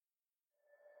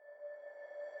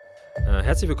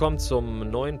Herzlich willkommen zum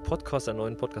neuen Podcast, einer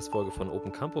neuen Podcast-Folge von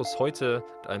Open Campus. Heute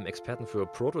mit einem Experten für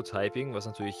Prototyping, was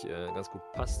natürlich ganz gut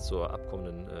passt zur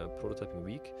abkommenden Prototyping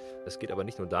Week. Es geht aber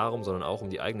nicht nur darum, sondern auch um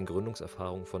die eigenen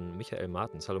Gründungserfahrungen von Michael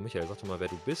Martens. Hallo Michael, sag doch mal, wer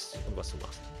du bist und was du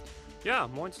machst. Ja,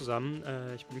 moin zusammen.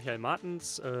 Ich bin Michael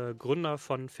Martens, Gründer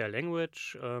von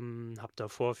Fairlanguage. Habe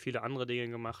davor viele andere Dinge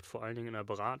gemacht, vor allen Dingen in der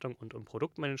Beratung und im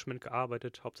Produktmanagement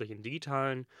gearbeitet, hauptsächlich in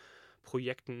digitalen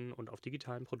Projekten und auf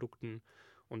digitalen Produkten.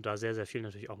 Und da sehr, sehr viel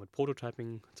natürlich auch mit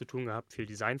Prototyping zu tun gehabt, viel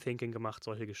Design Thinking gemacht,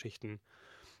 solche Geschichten.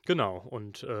 Genau,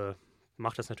 und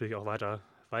mache das natürlich auch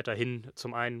weiterhin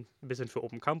zum einen ein bisschen für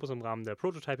Open Campus im Rahmen der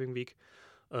Prototyping Week,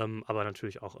 aber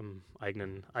natürlich auch im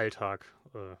eigenen Alltag.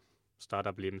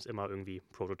 Startup-Leben ist immer irgendwie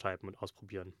Prototypen und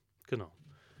ausprobieren. Genau.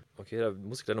 Okay, da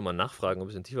muss ich gleich nochmal nachfragen, ein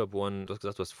bisschen tiefer bohren. Du hast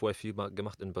gesagt, du hast vorher viel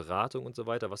gemacht in Beratung und so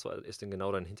weiter. Ist denn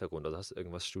genau dein Hintergrund? Also hast du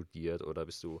irgendwas studiert oder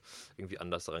bist du irgendwie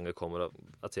anders rangekommen? Oder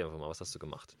erzähl einfach mal, was hast du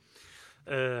gemacht?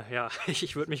 Ja,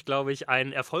 ich würde mich, glaube ich,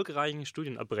 einen erfolgreichen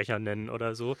Studienabbrecher nennen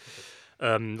oder so.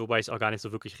 Wobei ich es auch gar nicht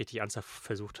so wirklich richtig ernsthaft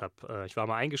versucht habe. Ich war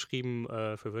mal eingeschrieben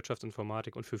für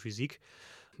Wirtschaftsinformatik und für Physik.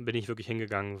 Bin ich wirklich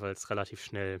hingegangen, weil es relativ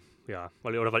schnell,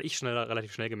 weil ich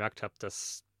relativ schnell gemerkt habe,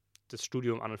 dass das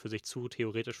Studium an und für sich zu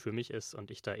theoretisch für mich ist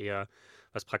und ich da eher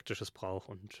was Praktisches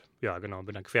brauche. Und ja, genau,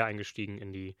 bin dann quer eingestiegen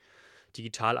in die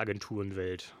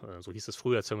Digitalagenturenwelt. So hieß es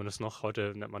früher zumindest noch.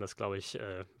 Heute nennt man das, glaube ich,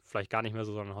 vielleicht gar nicht mehr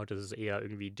so, sondern heute ist es eher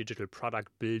irgendwie Digital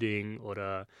Product Building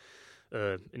oder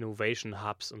Innovation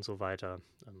Hubs und so weiter.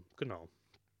 Genau.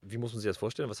 Wie muss man sich das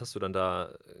vorstellen? Was hast du dann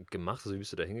da gemacht? Also wie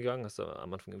bist du da hingegangen? Hast du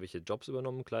am Anfang irgendwelche Jobs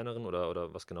übernommen, kleineren?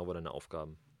 Oder was genau waren deine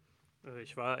Aufgaben?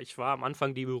 Ich war am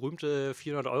Anfang die berühmte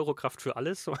 400-Euro-Kraft für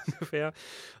alles, so ungefähr.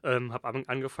 Habe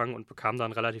angefangen und bekam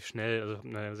dann relativ schnell, also habe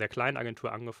eine sehr kleine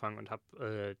Agentur angefangen und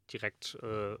habe direkt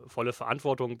volle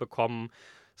Verantwortung bekommen.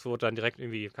 Es wurde dann direkt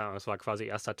irgendwie, keine Ahnung, es war quasi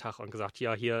erster Tag und gesagt,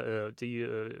 ja, hier,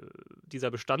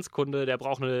 dieser Bestandskunde, der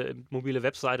braucht eine mobile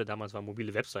Webseite. Damals war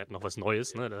mobile Webseite noch was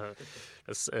Neues. Ne?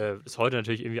 Das ist heute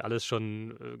natürlich irgendwie alles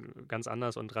schon ganz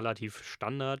anders und relativ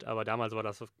Standard, aber damals war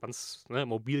das ganz, ne,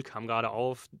 mobil kam gerade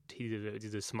auf,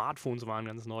 diese Smartphones waren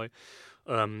ganz neu.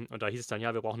 Und da hieß es dann,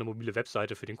 ja, wir brauchen eine mobile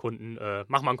Webseite für den Kunden,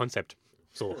 mach mal ein Konzept.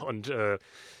 So, und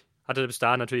hatte bis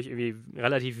dahin natürlich irgendwie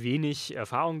relativ wenig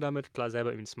Erfahrung damit, klar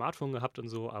selber irgendwie ein Smartphone gehabt und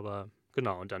so, aber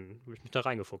genau, und dann habe ich mich da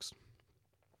reingefuchst.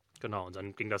 Genau, und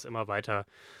dann ging das immer weiter,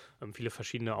 viele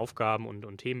verschiedene Aufgaben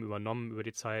und Themen übernommen über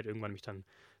die Zeit. Irgendwann mich dann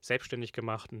selbstständig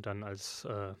gemacht und dann als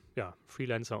ja,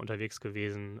 Freelancer unterwegs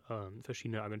gewesen,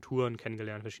 verschiedene Agenturen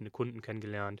kennengelernt, verschiedene Kunden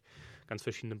kennengelernt, ganz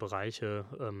verschiedene Bereiche,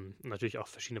 natürlich auch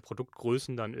verschiedene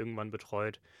Produktgrößen dann irgendwann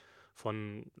betreut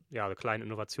von ja, kleinen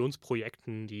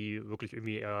Innovationsprojekten, die wirklich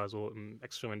irgendwie eher so im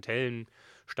experimentellen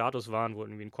Status waren, wo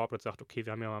irgendwie ein Corporate sagt, okay,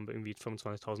 wir haben ja mal irgendwie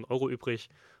 25.000 Euro übrig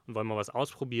und wollen mal was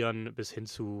ausprobieren, bis hin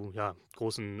zu ja,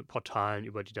 großen Portalen,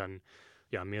 über die dann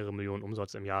ja, mehrere Millionen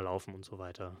Umsatz im Jahr laufen und so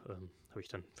weiter. Habe ich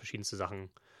dann verschiedenste Sachen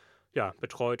ja,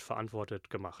 betreut, verantwortet,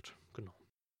 gemacht. Genau.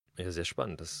 Ja, sehr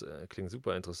spannend. Das klingt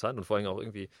super interessant und vor allem auch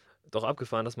irgendwie doch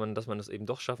abgefahren, dass man das eben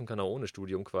doch schaffen kann, auch ohne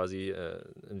Studium quasi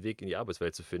einen Weg in die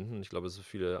Arbeitswelt zu finden. Und ich glaube, das ist für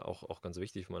viele auch ganz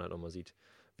wichtig, wenn man halt auch mal sieht,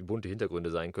 wie bunt die Hintergründe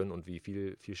sein können und wie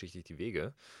vielschichtig die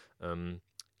Wege.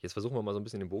 Jetzt versuchen wir mal so ein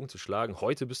bisschen den Bogen zu schlagen.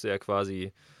 Heute bist du ja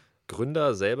quasi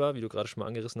Gründer selber, wie du gerade schon mal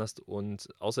angerissen hast, und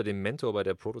außerdem Mentor bei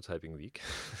der Prototyping Week.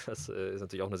 Das ist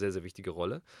natürlich auch eine sehr, sehr wichtige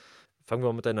Rolle. Fangen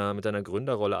wir mal mit deiner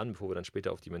Gründerrolle an, bevor wir dann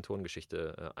später auf die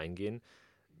Mentorengeschichte eingehen.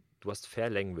 Du hast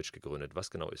Fairlanguage gegründet.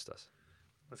 Was genau ist das?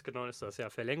 Was genau ist das? Ja,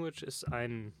 Fairlanguage ist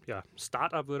ein ja,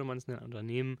 Startup, würde man es nennen, ein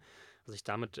Unternehmen, das sich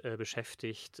damit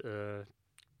beschäftigt,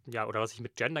 ja, oder was sich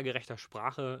mit gendergerechter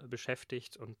Sprache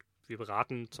beschäftigt. Und wir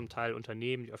beraten zum Teil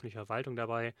Unternehmen, die öffentliche Verwaltung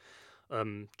dabei,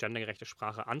 gendergerechte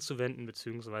Sprache anzuwenden,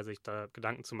 beziehungsweise sich da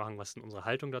Gedanken zu machen, was ist denn unsere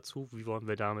Haltung dazu, wie wollen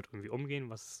wir damit irgendwie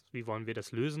umgehen, wie wollen wir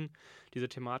das lösen, diese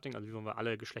Thematik, also wie wollen wir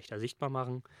alle Geschlechter sichtbar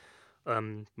machen.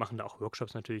 Machen da auch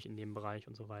Workshops natürlich in dem Bereich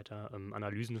und so weiter.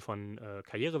 Analysen von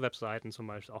Karrierewebseiten zum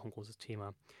Beispiel auch ein großes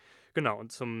Thema. Genau,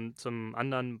 und zum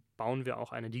anderen bauen wir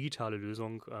auch eine digitale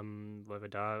Lösung, weil wir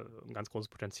da ein ganz großes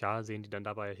Potenzial sehen, die dann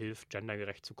dabei hilft,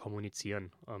 gendergerecht zu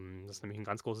kommunizieren. Das ist nämlich ein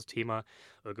ganz großes Thema,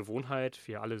 Gewohnheit.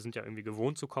 Wir alle sind ja irgendwie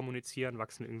gewohnt zu kommunizieren,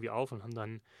 wachsen irgendwie auf und haben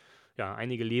dann ja,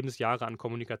 einige Lebensjahre an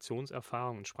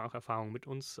Kommunikationserfahrung und Spracherfahrung mit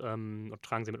uns und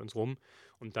tragen sie mit uns rum.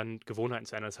 Und dann Gewohnheiten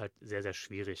zu ändern, ist halt sehr, sehr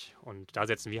schwierig. Und da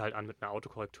setzen wir halt an mit einer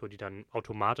Autokorrektur, die dann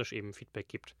automatisch eben Feedback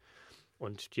gibt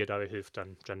und dir dabei hilft,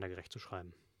 dann gendergerecht zu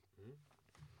schreiben.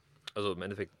 Also im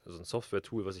Endeffekt so ein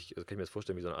Software-Tool, kann ich mir jetzt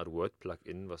vorstellen wie so eine Art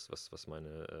Word-Plugin, was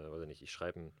meine, weiß ich nicht, ich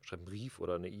schreibe einen Brief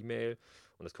oder eine E-Mail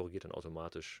und das korrigiert dann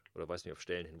automatisch oder weiß nicht auf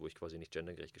Stellen hin, wo ich quasi nicht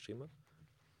gendergerecht geschrieben habe.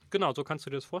 Genau, so kannst du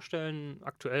dir das vorstellen.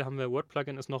 Aktuell haben wir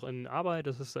Word-Plugin ist noch in Arbeit,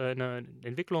 das ist in der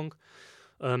Entwicklung.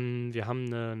 Wir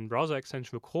haben einen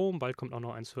Browser-Extension für Chrome, bald kommt auch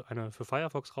noch eine für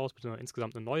Firefox raus, beziehungsweise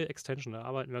insgesamt eine neue Extension, da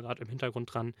arbeiten wir gerade im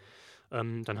Hintergrund dran.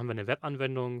 Dann haben wir eine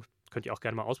Webanwendung, könnt ihr auch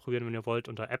gerne mal ausprobieren, wenn ihr wollt,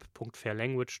 unter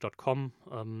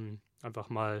app.fairlanguage.com. Einfach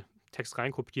mal Text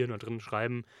reinkopieren und drin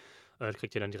schreiben,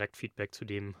 kriegt ihr dann direkt Feedback zu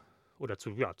dem oder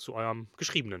zu eurem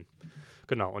Geschriebenen.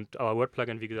 Genau, und aber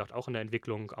Word-Plugin, wie gesagt, auch in der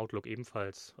Entwicklung, Outlook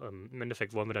ebenfalls. Im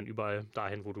Endeffekt wollen wir dann überall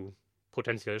dahin, wo du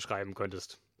potenziell schreiben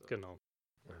könntest. Genau.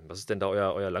 Was ist denn da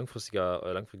euer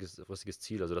langfristiges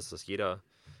Ziel? Also, dass das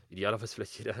idealerweise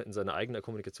vielleicht jeder in seine eigene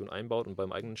Kommunikation einbaut und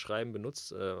beim eigenen Schreiben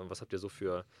benutzt. Was habt ihr so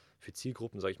für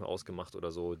Zielgruppen, sage ich mal, ausgemacht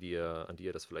oder so, an die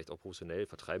ihr das vielleicht auch professionell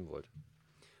vertreiben wollt?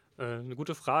 Eine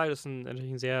gute Frage, das ist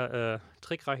natürlich ein sehr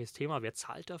trickreiches Thema. Wer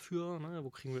zahlt dafür? Ne? Wo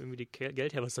kriegen wir irgendwie die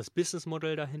Geld her? Was ist das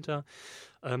Businessmodell dahinter?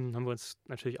 Haben wir uns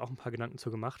natürlich auch ein paar Gedanken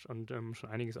zu gemacht und schon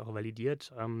einiges auch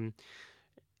validiert.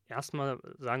 Erstmal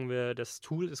sagen wir, das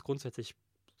Tool ist grundsätzlich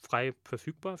frei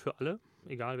verfügbar für alle,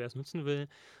 egal wer es nutzen will.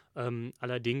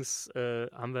 Allerdings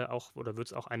haben wir auch oder wird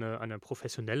es auch eine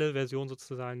professionelle Version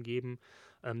sozusagen geben,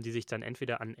 die sich dann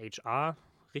entweder an HR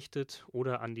richtet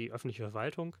oder an die öffentliche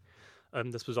Verwaltung.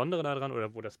 Das Besondere daran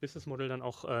oder wo das Businessmodell dann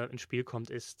auch ins Spiel kommt,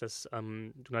 ist, dass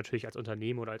du natürlich als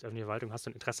Unternehmen oder als öffentliche Verwaltung hast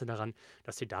ein Interesse daran,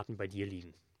 dass die Daten bei dir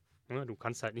liegen. Ne? Du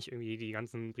kannst halt nicht irgendwie die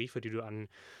ganzen Briefe, die du an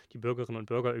die Bürgerinnen und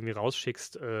Bürger irgendwie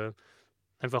rausschickst,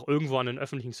 einfach irgendwo an einen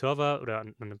öffentlichen Server oder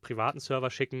an einen privaten Server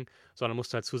schicken, sondern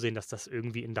musst halt zusehen, dass das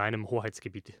irgendwie in deinem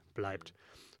Hoheitsgebiet bleibt.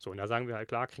 So, und da sagen wir halt,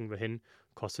 klar, kriegen wir hin,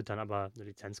 kostet dann aber eine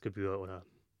Lizenzgebühr oder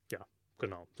ja,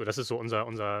 genau. So, das ist so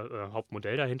unser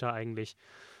Hauptmodell dahinter eigentlich.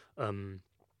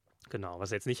 Genau,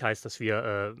 was jetzt nicht heißt, dass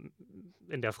wir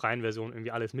in der freien Version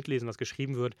irgendwie alles mitlesen, was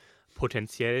geschrieben wird.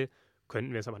 Potenziell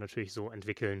könnten wir es aber natürlich so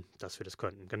entwickeln, dass wir das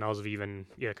könnten. Genauso wie wenn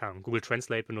ihr Google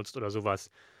Translate benutzt oder sowas.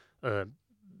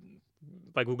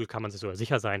 Bei Google kann man sich sogar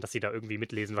sicher sein, dass sie da irgendwie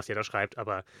mitlesen, was ihr da schreibt,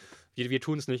 aber wir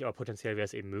tun es nicht, aber potenziell wäre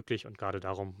es eben möglich und gerade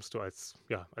darum musst du als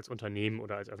Unternehmen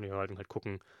oder als öffentliche Verwaltung halt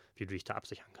gucken, wie du dich da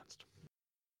absichern kannst.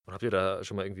 Und habt ihr da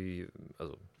schon mal irgendwie,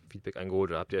 also Feedback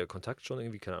eingeholt oder habt ihr Kontakt schon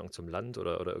irgendwie, keine Ahnung, zum Land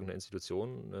oder irgendeiner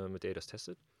Institution, mit der ihr das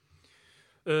testet?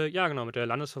 Ja, genau, mit der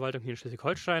Landesverwaltung hier in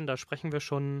Schleswig-Holstein, da sprechen wir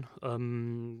schon.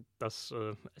 Das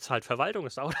ist halt Verwaltung,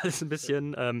 es dauert alles ein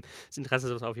bisschen. Das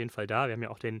Interesse ist auf jeden Fall da. Wir haben ja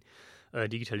auch den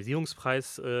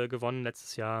Digitalisierungspreis gewonnen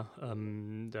letztes Jahr.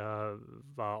 Da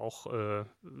war auch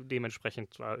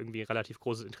dementsprechend war irgendwie relativ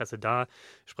großes Interesse da.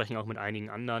 Wir sprechen auch mit einigen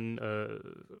anderen,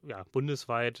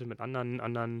 bundesweit, mit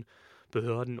anderen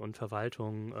Behörden und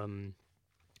Verwaltungen.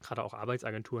 Gerade auch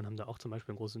Arbeitsagenturen haben da auch zum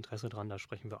Beispiel ein großes Interesse dran. Da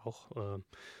sprechen wir auch,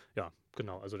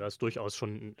 genau. Also da ist durchaus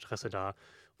schon ein Interesse da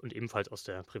und ebenfalls aus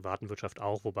der privaten Wirtschaft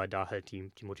auch, wobei da halt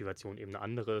die Motivation eben eine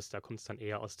andere ist. Da kommt es dann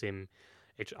eher aus dem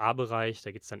HR-Bereich.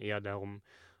 Da geht es dann eher darum,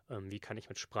 wie kann ich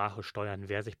mit Sprache steuern,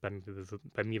 wer sich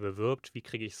bei mir bewirbt, wie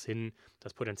kriege ich es hin,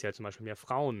 dass potenziell zum Beispiel mehr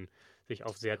Frauen sich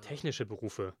auf sehr technische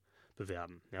Berufe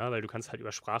bewerben. Ja, weil du kannst halt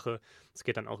über Sprache, es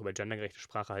geht dann auch über gendergerechte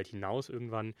Sprache halt hinaus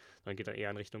irgendwann, dann geht dann eher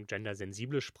in Richtung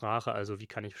gendersensible Sprache, also wie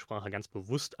kann ich Sprache ganz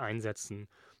bewusst einsetzen,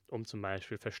 um zum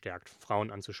Beispiel verstärkt Frauen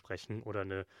anzusprechen oder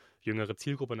eine jüngere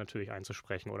Zielgruppe natürlich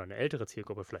einzusprechen oder eine ältere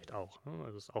Zielgruppe vielleicht auch. Ne?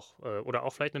 Also ist auch oder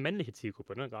auch vielleicht eine männliche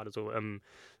Zielgruppe, ne? Gerade so, wenn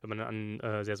man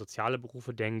an sehr soziale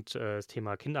Berufe denkt, das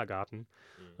Thema Kindergarten.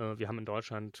 Wir haben in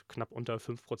Deutschland knapp unter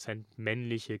 5%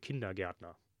 männliche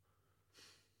Kindergärtner.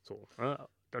 So, ne?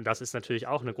 Und das ist natürlich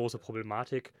auch eine große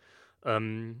Problematik,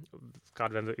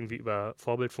 gerade wenn wir irgendwie über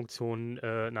Vorbildfunktionen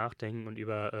nachdenken und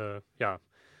über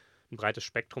ein breites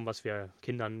Spektrum, was wir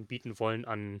Kindern bieten wollen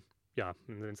an, wir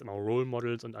nennen es immer Role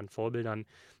Models und an Vorbildern,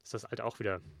 ist das halt auch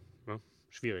wieder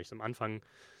schwierig. Am Anfang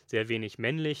sehr wenig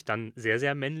männlich, dann sehr,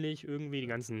 sehr männlich irgendwie. Die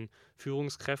ganzen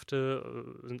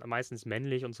Führungskräfte sind meistens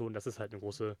männlich und so. Und das ist halt eine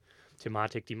große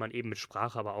Thematik, die man eben mit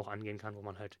Sprache aber auch angehen kann, wo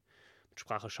man halt mit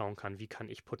Sprache schauen kann, wie kann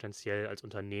ich potenziell als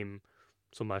Unternehmen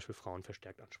zum Beispiel Frauen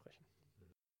verstärkt ansprechen.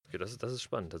 Okay, das ist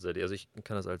spannend tatsächlich. Also ich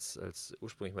kann das als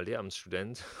ursprünglich mal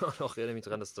Lehramtsstudent auch erinnere mich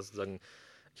daran, dass das sozusagen,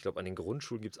 ich glaube, an den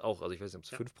Grundschulen gibt es auch, also ich weiß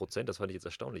nicht, ob es 5%, das fand ich jetzt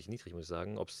erstaunlich niedrig, muss ich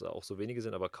sagen, ob es auch so wenige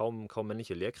sind, aber kaum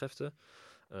männliche Lehrkräfte.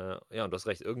 Ja, und du hast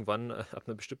recht, irgendwann ab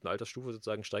einer bestimmten Altersstufe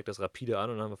sozusagen steigt das rapide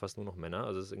an und dann haben wir fast nur noch Männer.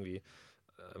 Also das ist irgendwie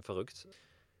verrückt.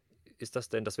 Ist das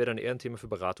denn, das wäre dann eher ein Thema für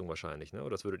Beratung wahrscheinlich, ne?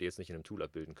 Oder das würdet ihr jetzt nicht in einem Tool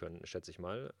abbilden können, schätze ich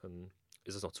mal.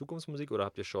 Ist es noch Zukunftsmusik oder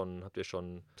habt ihr schon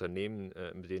Unternehmen,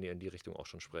 mit denen ihr in die Richtung auch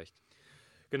schon sprecht?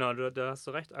 Genau, da hast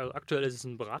du recht. Also aktuell ist es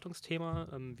ein Beratungsthema.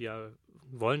 Wir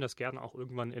wollen das gerne auch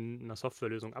irgendwann in einer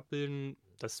Softwarelösung abbilden.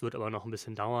 Das wird aber noch ein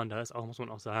bisschen dauern. Da ist auch, muss man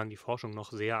auch sagen, die Forschung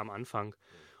noch sehr am Anfang,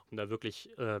 um da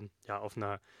wirklich auf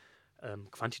einer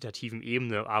quantitativen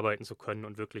Ebene arbeiten zu können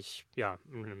und wirklich ja,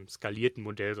 in einem skalierten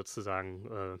Modell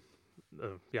sozusagen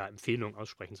Empfehlungen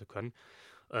aussprechen zu können.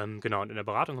 Genau, und in der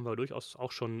Beratung haben wir durchaus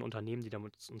auch schon Unternehmen, die da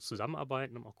mit uns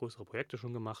zusammenarbeiten, haben auch größere Projekte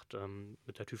schon gemacht.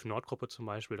 Mit der TÜV-Nord-Gruppe zum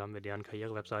Beispiel, da haben wir deren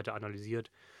Karrierewebseite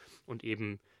analysiert und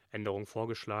eben Änderungen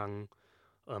vorgeschlagen,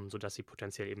 sodass sie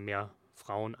potenziell eben mehr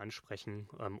Frauen ansprechen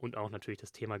und auch natürlich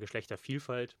das Thema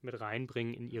Geschlechtervielfalt mit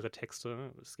reinbringen in ihre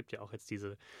Texte. Es gibt ja auch jetzt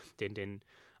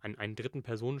einen dritten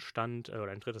Personenstand oder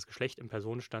ein drittes Geschlecht im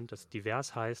Personenstand, das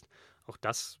divers heißt. Auch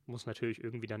das muss natürlich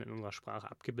irgendwie dann in unserer Sprache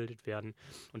abgebildet werden.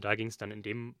 Und da ging es dann in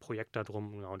dem Projekt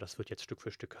darum, genau, und das wird jetzt Stück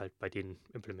für Stück halt bei denen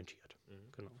implementiert.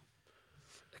 Genau.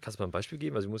 Kannst du mal ein Beispiel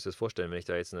geben? Also ich muss dir das vorstellen, wenn ich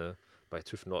da jetzt bei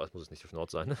TÜV Nord, es muss nicht TÜV Nord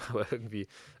sein, ne? Aber irgendwie,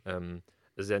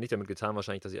 es ist ja nicht damit getan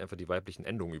wahrscheinlich, dass ich einfach die weiblichen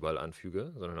Endungen überall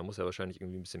anfüge, sondern da muss ja wahrscheinlich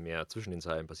irgendwie ein bisschen mehr zwischen den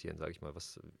Zeilen passieren, sage ich mal.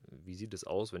 Wie sieht es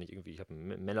aus, wenn ich habe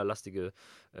eine männerlastige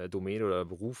Domäne oder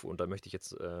Beruf und da möchte ich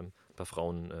jetzt ein paar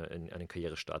Frauen in einen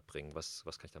Karrierestart bringen. Was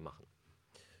kann ich da machen?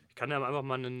 Ich kann ja einfach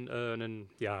mal einen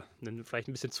vielleicht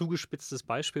ein bisschen zugespitztes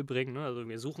Beispiel bringen. Ne? Also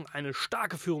wir suchen eine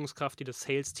starke Führungskraft, die das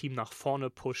Sales-Team nach vorne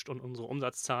pusht und unsere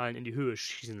Umsatzzahlen in die Höhe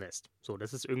schießen lässt. So,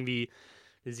 das ist irgendwie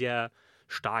eine sehr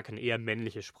starke, eine eher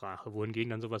männliche Sprache. Wohingegen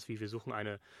dann sowas wie, wir suchen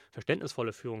eine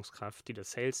verständnisvolle Führungskraft, die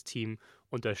das Sales-Team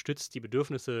unterstützt, die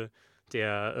Bedürfnisse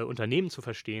der Unternehmen zu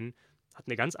verstehen, hat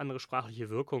eine ganz andere sprachliche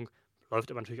Wirkung,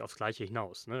 läuft aber natürlich aufs Gleiche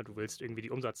hinaus. Ne? Du willst irgendwie die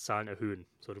Umsatzzahlen erhöhen.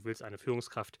 So, du willst eine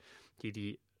Führungskraft,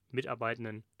 die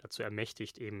Mitarbeitenden dazu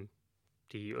ermächtigt, eben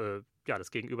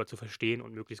das Gegenüber zu verstehen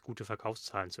und möglichst gute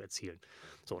Verkaufszahlen zu erzielen.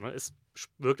 So, ne? Es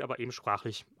wirkt aber eben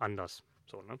sprachlich anders.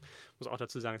 So, ne? Ich muss auch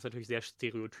dazu sagen, es ist natürlich sehr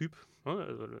stereotyp. Ne?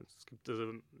 Also, es gibt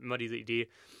immer diese Idee,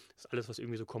 dass alles, was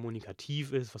irgendwie so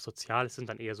kommunikativ ist, was sozial ist, sind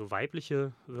dann eher so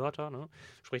weibliche Wörter. Ne?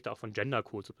 Spricht da auch von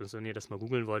Gendercodes. Wenn ihr das mal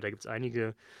googeln wollt, da gibt es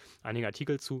einige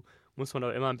Artikel zu. Muss man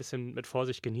aber immer ein bisschen mit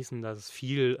Vorsicht genießen, dass es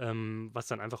viel, was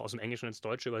dann einfach aus dem Englischen ins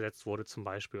Deutsche übersetzt wurde zum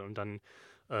Beispiel und dann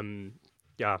von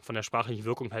der sprachlichen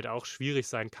Wirkung halt auch schwierig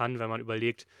sein kann, wenn man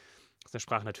überlegt, dass eine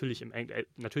Sprache natürlich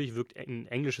natürlich wirkt ein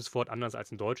englisches Wort anders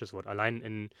als ein deutsches Wort.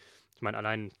 Allein keine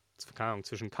Ahnung,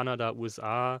 zwischen Kanada,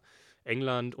 USA,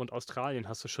 England und Australien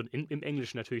hast du schon im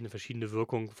Englischen natürlich eine verschiedene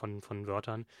Wirkung von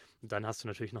Wörtern. Und dann hast du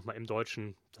natürlich nochmal im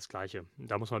Deutschen das Gleiche.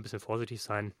 Da muss man ein bisschen vorsichtig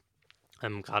sein.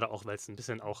 Gerade auch, weil es ein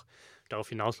bisschen auch darauf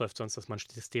hinausläuft, sonst, dass man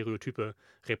Stereotype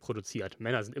reproduziert.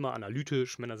 Männer sind immer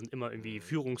analytisch, Männer sind immer irgendwie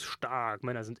führungsstark,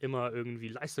 Männer sind immer irgendwie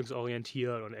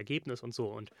leistungsorientiert und Ergebnis und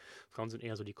so. Und Frauen sind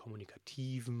eher so die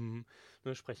Kommunikativen,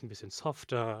 ne, sprechen ein bisschen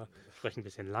softer, sprechen ein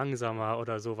bisschen langsamer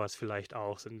oder sowas vielleicht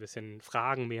auch, sind ein bisschen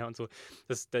Fragen mehr und so.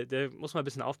 Da muss man ein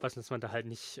bisschen aufpassen, dass man da halt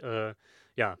nicht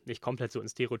komplett so in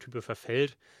Stereotype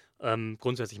verfällt.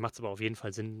 Grundsätzlich macht es aber auf jeden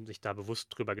Fall Sinn, sich da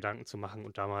bewusst drüber Gedanken zu machen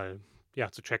und da mal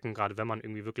zu checken, gerade wenn man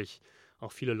irgendwie wirklich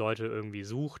auch viele Leute irgendwie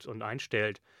sucht und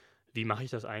einstellt, wie mache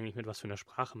ich das eigentlich, mit was für einer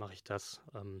Sprache mache ich das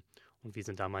und wie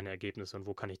sind da meine Ergebnisse und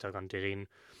wo kann ich daran drehen,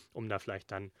 um da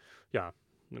vielleicht dann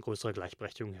eine größere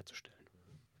Gleichberechtigung herzustellen.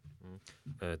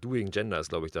 Doing Gender ist,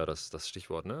 glaube ich, da das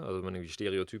Stichwort, ne? Also man irgendwie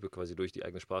Stereotype quasi durch die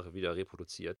eigene Sprache wieder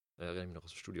reproduziert. Erinnere mich noch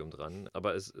aus dem Studium dran.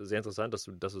 Aber es ist sehr interessant, dass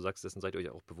du sagst, dessen seid ihr euch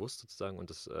auch bewusst sozusagen und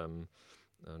das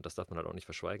darf man halt auch nicht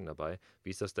verschweigen dabei.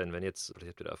 Wie ist das denn, wenn jetzt, vielleicht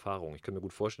habt ihr da Erfahrung, ich könnte mir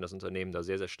gut vorstellen, dass Unternehmen da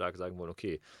sehr, sehr stark sagen wollen,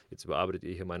 okay, jetzt überarbeitet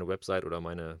ihr hier meine Website oder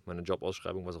meine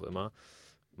Jobausschreibung, was auch immer,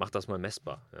 macht das mal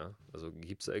messbar. Ja? Also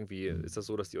gibt es irgendwie, ist das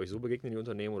so, dass die euch so begegnen, die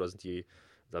Unternehmen, oder sind die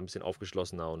da ein bisschen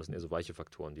aufgeschlossener und das sind eher so weiche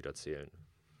Faktoren, die da zählen?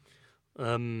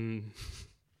 Gute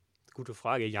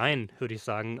Frage. Jein, würde ich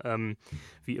sagen.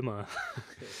 Wie immer.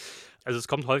 Also es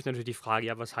kommt häufig natürlich die Frage,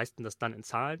 ja, was heißt denn das dann in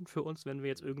Zahlen für uns, wenn wir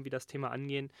jetzt irgendwie das Thema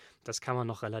angehen? Das kann man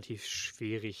noch relativ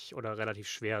schwierig oder relativ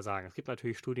schwer sagen. Es gibt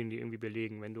natürlich Studien, die irgendwie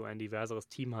belegen, wenn du ein diverseres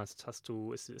Team hast,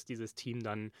 ist dieses Team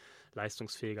dann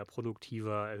leistungsfähiger,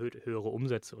 produktiver,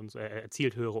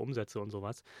 erzielt höhere Umsätze und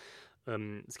sowas.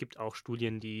 Es gibt auch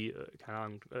Studien, die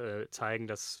zeigen,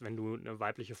 dass wenn du eine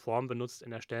weibliche Form benutzt in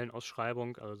der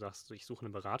Stellenausschreibung, also sagst du, ich suche eine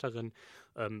Beraterin,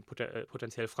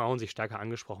 potenziell Frauen sich stärker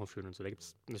angesprochen fühlen und so. Da gibt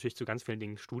es natürlich zu ganz vielen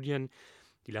Dingen Studien,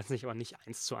 die lassen sich aber nicht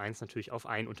 1:1 natürlich auf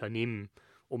ein Unternehmen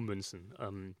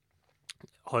ummünzen.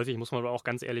 Häufig muss man aber auch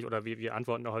ganz ehrlich, oder wir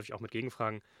antworten da häufig auch mit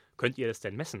Gegenfragen, könnt ihr das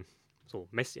denn messen? So,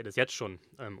 messt ihr das jetzt schon?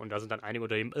 Und da sind dann einige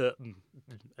Unternehmen,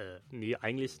 nee,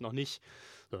 eigentlich noch nicht.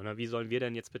 So, wie sollen wir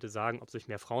denn jetzt bitte sagen, ob sich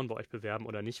mehr Frauen bei euch bewerben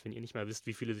oder nicht, wenn ihr nicht mehr wisst,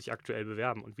 wie viele sich aktuell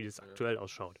bewerben und wie das aktuell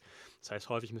ausschaut? Das heißt,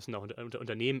 häufig müssen auch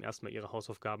Unternehmen erstmal ihre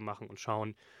Hausaufgaben machen und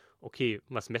schauen, okay,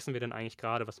 was messen wir denn eigentlich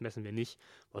gerade, was messen wir nicht,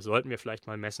 was sollten wir vielleicht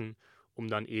mal messen, um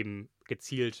dann eben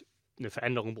gezielt eine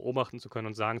Veränderung beobachten zu können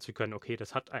und sagen zu können, okay,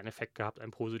 das hat einen Effekt gehabt,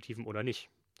 einen positiven oder nicht.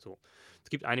 So. Es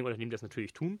gibt einige Unternehmen, die das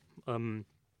natürlich tun.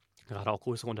 Gerade auch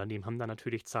größere Unternehmen haben da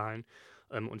natürlich Zahlen.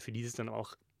 Und für die ist es dann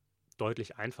auch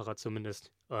deutlich einfacher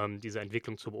zumindest, diese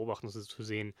Entwicklung zu beobachten und zu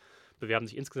sehen, bewerben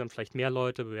sich insgesamt vielleicht mehr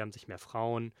Leute, bewerben sich mehr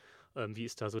Frauen, wie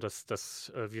ist da so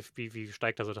wie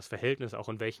steigt da so das Verhältnis, auch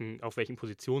auf welchen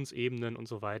Positionsebenen und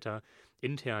so weiter,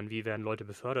 intern, wie werden Leute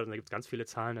befördert, und da gibt es ganz viele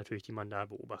Zahlen natürlich, die man da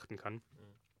beobachten kann.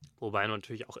 Wobei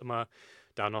natürlich auch immer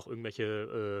da noch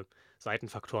irgendwelche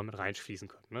Seitenfaktoren mit reinfließen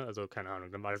können. Ne? Also keine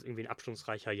Ahnung, dann war das irgendwie ein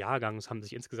abschlussreicher Jahrgang, es haben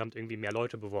sich insgesamt irgendwie mehr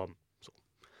Leute beworben. So.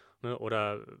 Ne?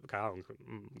 Oder, keine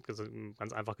Ahnung,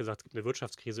 ganz einfach gesagt, es gibt eine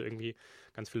Wirtschaftskrise irgendwie,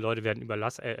 ganz viele Leute werden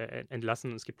entlassen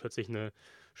und es gibt plötzlich eine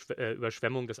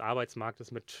Überschwemmung des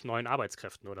Arbeitsmarktes mit neuen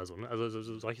Arbeitskräften oder so. Ne? Also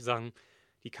solche Sachen,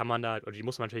 die kann man da, oder die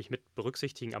muss man natürlich mit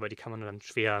berücksichtigen, aber die kann man dann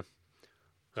schwer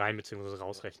rein bzw.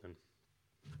 rausrechnen.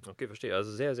 Okay, verstehe.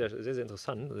 Also sehr, sehr, sehr, sehr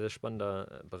interessant, sehr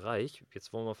spannender Bereich.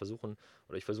 Jetzt wollen wir mal versuchen,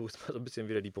 oder ich versuche jetzt mal so ein bisschen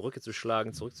wieder die Brücke zu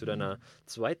schlagen, zurück zu deiner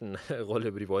zweiten Rolle,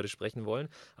 über die wir heute sprechen wollen.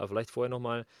 Aber vielleicht vorher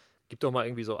nochmal, gib doch mal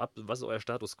irgendwie so ab, was ist euer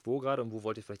Status quo gerade und wo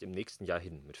wollt ihr vielleicht im nächsten Jahr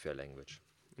hin mit Fairlanguage?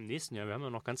 Im nächsten Jahr, wir haben ja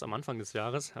noch ganz am Anfang des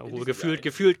Jahres, In wo diesem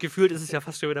gefühlt ist es ja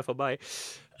fast schon wieder vorbei.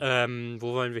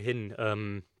 Wo wollen wir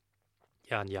hin?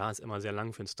 Ja, ein Jahr ist immer sehr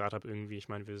lang für ein Startup irgendwie. Ich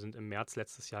meine, wir sind im März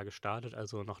letztes Jahr gestartet,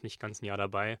 also noch nicht ganz ein Jahr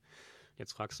dabei.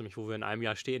 Jetzt fragst du mich, wo wir in einem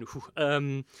Jahr stehen. Auf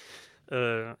jeden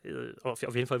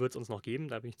Fall wird es uns noch geben,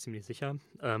 da bin ich ziemlich sicher.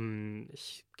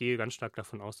 Ich gehe ganz stark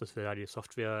davon aus, dass wir da die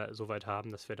Software so weit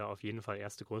haben, dass wir da auf jeden Fall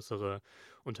erste größere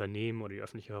Unternehmen oder die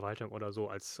öffentliche Verwaltung oder so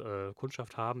als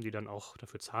Kundschaft haben, die dann auch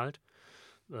dafür zahlt.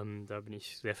 Da bin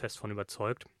ich sehr fest von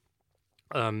überzeugt.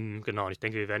 Genau, und ich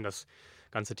denke, wir werden das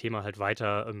ganze Thema halt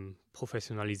weiter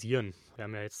professionalisieren. Wir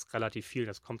haben ja jetzt relativ viel,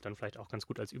 das kommt dann vielleicht auch ganz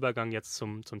gut als Übergang jetzt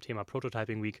zum Thema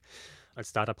Prototyping Week. Als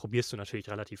Startup probierst du natürlich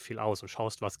relativ viel aus und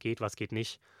schaust, was geht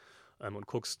nicht, und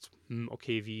guckst,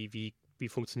 okay, wie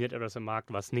funktioniert etwas im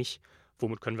Markt, was nicht,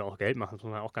 womit können wir auch Geld machen, das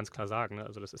muss man auch ganz klar sagen. Ne?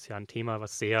 Also das ist ja ein Thema,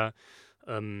 was sehr,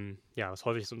 was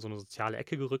häufig so in so eine soziale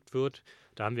Ecke gerückt wird.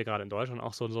 Da haben wir gerade in Deutschland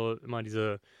auch so immer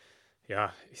diese,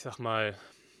 ja, ich sag mal,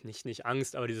 nicht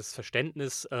Angst, aber dieses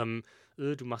Verständnis,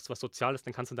 du machst was Soziales,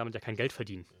 dann kannst du damit ja kein Geld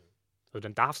verdienen. Also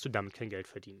dann darfst du damit kein Geld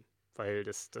verdienen. Weil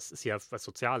das ist ja was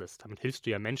Soziales. Damit hilfst du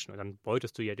ja Menschen und dann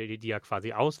beutest du ja die ja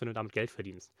quasi aus, wenn du damit Geld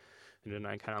verdienst. Wenn du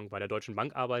dann, keine Ahnung, bei der Deutschen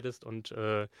Bank arbeitest und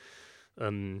ja,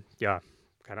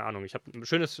 keine Ahnung,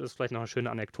 das ist vielleicht noch eine schöne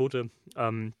Anekdote. Ich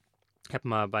habe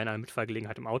mal bei einer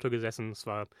Mitfahrgelegenheit im Auto gesessen. Es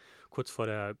war kurz vor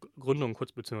der Gründung,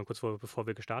 bevor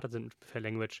wir gestartet sind mit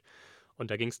Fairlanguage. Und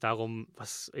da ging es darum,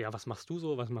 was machst du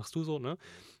so, ne?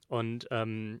 Und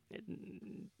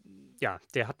ja,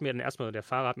 der Fahrer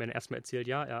hat mir dann erstmal erzählt,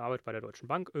 ja, er arbeitet bei der Deutschen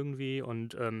Bank irgendwie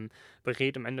und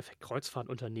berät im Endeffekt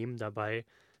Kreuzfahrtunternehmen dabei,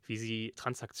 wie sie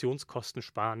Transaktionskosten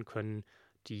sparen können,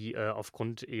 die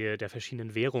aufgrund der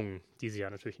verschiedenen Währungen, die sie ja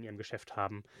natürlich in ihrem Geschäft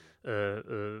haben,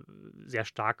 sehr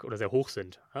stark oder sehr hoch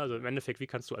sind. Also im Endeffekt, wie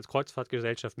kannst du als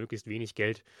Kreuzfahrtgesellschaft möglichst wenig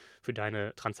Geld für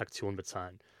deine Transaktion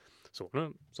bezahlen? So,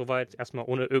 ne? Soweit erstmal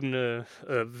ohne irgendeine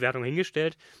Bewertung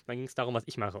hingestellt. Dann ging es darum, was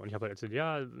ich mache. Und ich habe halt erzählt,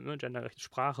 ja, ne, Gender-gerechte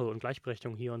Sprache und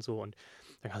Gleichberechtigung hier und so. Und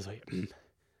dann kam so,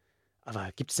 aber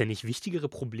gibt es denn nicht wichtigere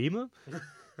Probleme?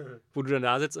 Wo du dann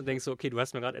da sitzt und denkst so, okay, du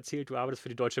hast mir gerade erzählt, du arbeitest für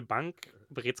die Deutsche Bank,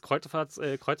 berätst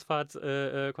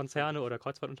Kreuzfahrtkonzerne oder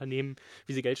Kreuzfahrtunternehmen,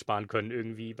 wie sie Geld sparen können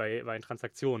irgendwie bei den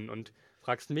Transaktionen und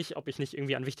fragst mich, ob ich nicht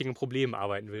irgendwie an wichtigen Problemen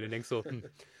arbeiten will. Und denkst so,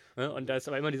 Ne? Und da ist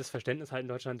aber immer dieses Verständnis halt in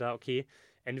Deutschland da, okay,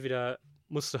 entweder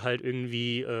musst du halt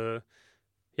irgendwie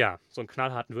so einen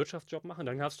knallharten Wirtschaftsjob machen,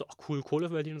 dann darfst du auch cool Kohle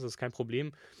verdienen, das ist kein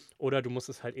Problem. Oder du musst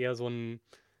es halt eher so ein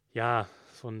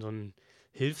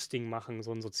Hilfsding machen,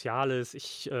 so ein soziales,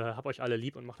 ich habe euch alle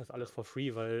lieb und mache das alles for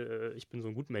free, weil ich bin so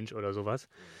ein Gutmensch oder sowas.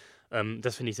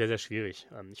 Das finde ich sehr, sehr schwierig.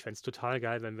 Ich fände es total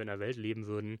geil, wenn wir in einer Welt leben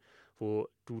würden, wo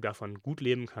du davon gut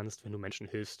leben kannst, wenn du Menschen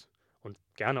hilfst. Und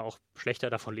gerne auch schlechter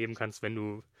davon leben kannst, wenn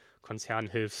du Konzernen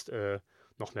hilfst,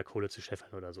 noch mehr Kohle zu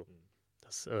scheffeln oder so.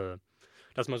 Das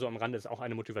mal so am Rande ist auch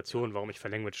eine Motivation, warum ich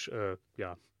Fairlanguage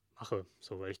mache.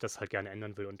 So, weil ich das halt gerne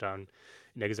ändern will und dann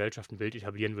in der Gesellschaft ein Bild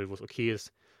etablieren will, wo es okay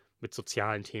ist, mit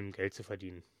sozialen Themen Geld zu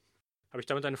verdienen. Habe ich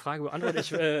damit deine Frage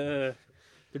beantwortet? Ich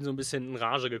bin so ein bisschen in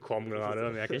Rage gekommen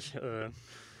gerade, merke ich.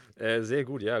 Sehr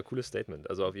gut, ja, cooles Statement.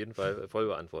 Also auf jeden Fall voll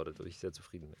beantwortet, bin ich sehr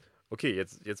zufrieden mit. Okay,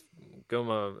 jetzt gehen wir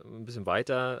mal ein bisschen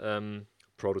weiter.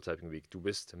 Prototyping Week. Du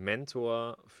bist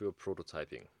Mentor für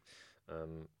Prototyping.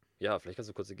 Ja, vielleicht kannst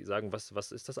du kurz sagen,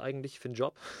 was ist das eigentlich für ein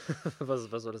Job? was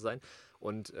soll das sein?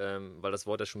 Und weil das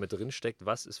Wort ja schon mit drin steckt,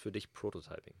 was ist für dich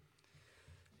Prototyping?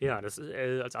 Ja, das ist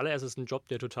als allererstes ein Job,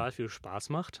 der total viel Spaß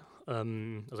macht.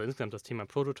 Also insgesamt das Thema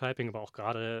Prototyping, aber auch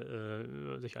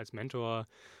gerade sich als Mentor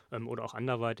oder auch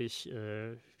anderweitig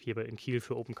hier in Kiel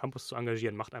für Open Campus zu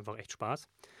engagieren, macht einfach echt Spaß.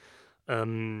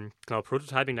 Genau,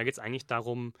 Prototyping, da geht es eigentlich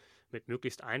darum, mit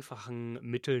möglichst einfachen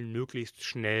Mitteln möglichst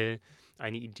schnell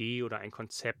eine Idee oder ein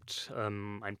Konzept,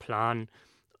 einen Plan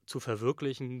zu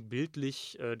verwirklichen,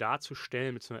 bildlich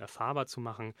darzustellen, beziehungsweise erfahrbar zu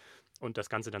machen und das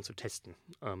Ganze dann zu testen.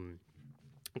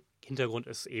 Hintergrund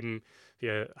ist eben,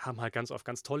 wir haben halt ganz oft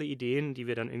ganz tolle Ideen, die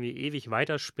wir dann irgendwie ewig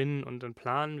weiterspinnen und dann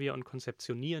planen wir und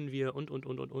konzeptionieren wir und.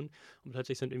 Und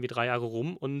plötzlich sind irgendwie 3 Jahre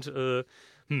rum und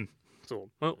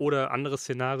so. Ne? Oder anderes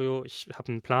Szenario, ich habe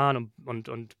einen Plan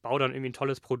und baue dann irgendwie ein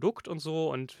tolles Produkt und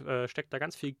so und stecke da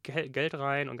ganz viel Geld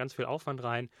rein und ganz viel Aufwand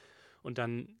rein und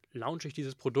dann launche ich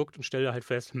dieses Produkt und stelle halt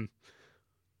fest,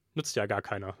 nutzt ja gar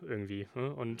keiner irgendwie.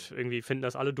 Ne? Und irgendwie finden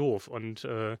das alle doof und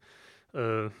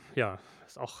ja,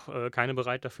 ist auch keiner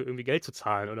bereit dafür irgendwie Geld zu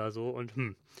zahlen oder so und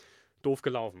doof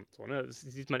gelaufen. So, ne? Das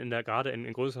sieht man gerade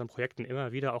in größeren Projekten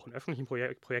immer wieder, auch in öffentlichen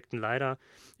Projekten leider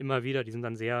immer wieder. Die sind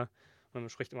dann sehr, man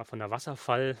spricht immer von einer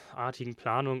wasserfallartigen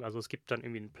Planung. Also es gibt dann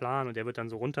irgendwie einen Plan und der wird dann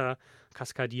so runter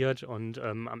kaskadiert und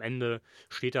am Ende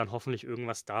steht dann hoffentlich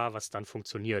irgendwas da, was dann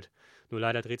funktioniert. Nur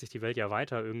leider dreht sich die Welt ja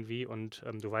weiter irgendwie und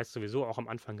du weißt sowieso auch am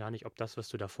Anfang gar nicht, ob das, was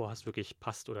du davor hast, wirklich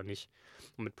passt oder nicht.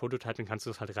 Und mit Prototyping kannst du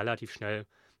das halt relativ schnell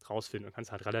rausfinden und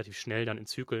kannst halt relativ schnell dann in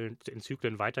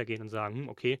Zyklen weitergehen und sagen,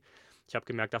 okay, ich habe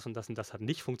gemerkt, das und das hat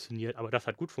nicht funktioniert, aber das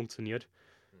hat gut funktioniert,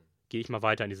 gehe ich mal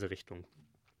weiter in diese Richtung.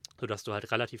 Sodass du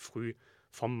halt relativ früh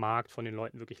vom Markt, von den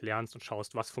Leuten wirklich lernst und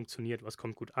schaust, was funktioniert, was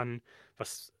kommt gut an,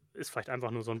 was ist vielleicht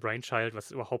einfach nur so ein Brainchild,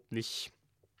 was überhaupt nicht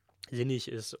sinnig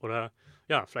ist oder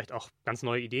ja, vielleicht auch ganz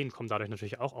neue Ideen kommen dadurch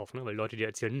natürlich auch auf, ne? Weil Leute dir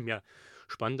erzählen, ja,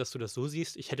 spannend, dass du das so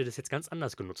siehst, ich hätte das jetzt ganz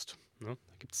anders genutzt. Ne?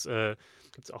 Da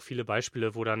gibt's auch viele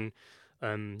Beispiele, wo dann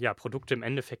ja, Produkte im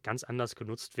Endeffekt ganz anders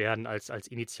genutzt werden als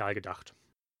initial gedacht.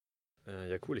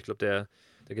 Ja, cool. Ich glaube, der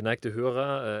geneigte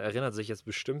Hörer erinnert sich jetzt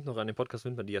bestimmt noch an den Podcast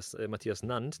mit Matthias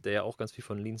Nandt, der ja auch ganz viel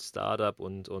von Lean Startup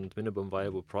und Minimum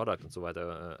Viable Product und so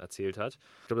weiter erzählt hat.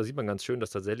 Ich glaube, da sieht man ganz schön, dass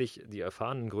tatsächlich die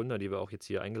erfahrenen Gründer, die wir auch jetzt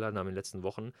hier eingeladen haben in den letzten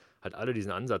Wochen, halt alle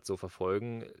diesen Ansatz so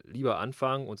verfolgen, lieber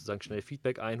anfangen und sozusagen schnell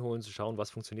Feedback einholen, zu schauen, was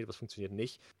funktioniert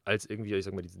nicht, als irgendwie, ich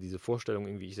sag mal, diese Vorstellung,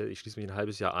 irgendwie, ich schließe mich ein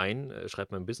halbes Jahr ein,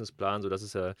 schreibe meinen Businessplan, so das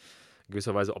ist ja in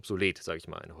gewisser Weise obsolet, sage ich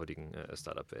mal, in der heutigen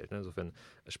Startup-Welt. Ne? Insofern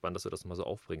spannend, dass du das mal so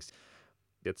aufbringst.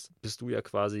 Jetzt bist du ja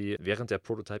quasi während der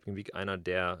Prototyping Week einer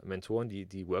der Mentoren,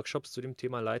 die Workshops zu dem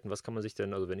Thema leiten. Was kann man sich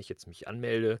denn, also wenn ich jetzt mich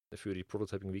anmelde für die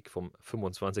Prototyping Week vom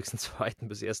 25.02.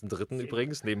 bis 1.03.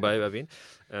 übrigens, nebenbei erwähnt,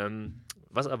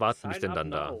 was erwartet mich denn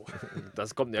dann da?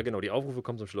 Das kommt, ja genau, die Aufrufe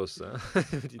kommen zum Schluss.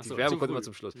 Die Werbung kommt immer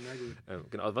zum Schluss.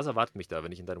 Genau, also was erwartet mich da,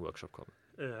 wenn ich in deinen Workshop komme?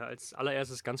 Als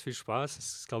allererstes ganz viel Spaß. Das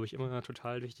ist, glaube ich, immer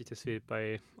total wichtig, dass wir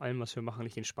bei allem, was wir machen,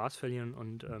 nicht den Spaß verlieren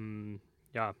und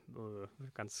ja,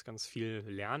 ganz, ganz viel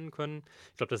lernen können.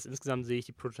 Ich glaube, insgesamt sehe ich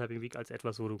die Prototyping Week als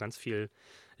etwas, wo du ganz viel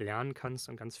lernen kannst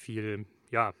und ganz viel,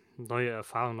 ja, neue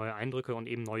Erfahrungen, neue Eindrücke und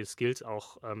eben neue Skills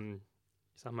auch,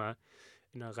 ich sag mal,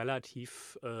 in einer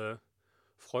relativ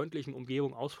freundlichen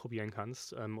Umgebung ausprobieren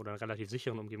kannst oder einer relativ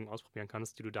sicheren Umgebung ausprobieren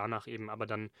kannst, die du danach eben aber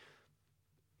dann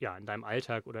ja, in deinem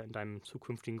Alltag oder in deinem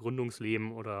zukünftigen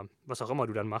Gründungsleben oder was auch immer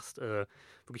du dann machst,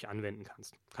 wirklich anwenden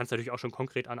kannst. Du kannst natürlich auch schon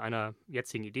konkret an einer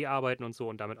jetzigen Idee arbeiten und so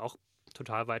und damit auch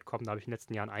total weit kommen. Da habe ich in den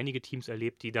letzten Jahren einige Teams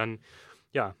erlebt, die dann,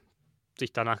 ja,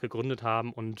 sich danach gegründet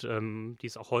haben und die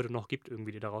es auch heute noch gibt,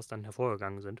 irgendwie, die daraus dann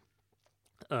hervorgegangen sind.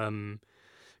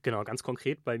 Genau, ganz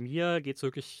konkret bei mir geht es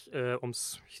wirklich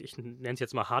ums, ich nenne es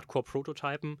jetzt mal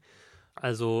Hardcore-Prototypen.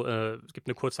 Also es gibt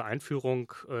eine kurze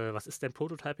Einführung, was ist denn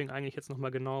Prototyping eigentlich jetzt nochmal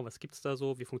genau, was gibt es da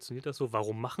so, wie funktioniert das so,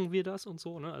 warum machen wir das und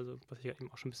so, ne? Also was ich ja eben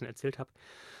auch schon ein bisschen erzählt habe.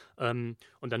 Und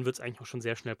dann wird es eigentlich auch schon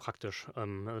sehr schnell praktisch. Also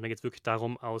dann geht es wirklich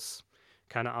darum, aus,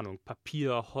 keine Ahnung,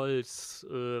 Papier, Holz,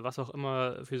 was auch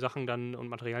immer für Sachen dann und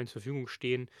Materialien zur Verfügung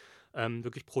stehen,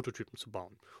 wirklich Prototypen zu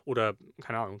bauen. Oder,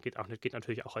 keine Ahnung, geht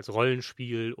natürlich auch als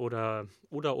Rollenspiel oder.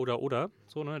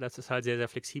 So, ne? Das ist halt sehr, sehr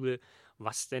flexibel,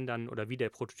 was denn dann oder wie der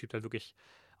Prototyp dann wirklich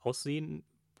aussehen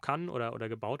kann oder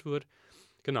gebaut wird.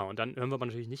 Genau, und dann hören wir aber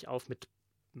natürlich nicht auf mit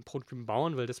Prototypen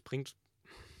bauen, weil das bringt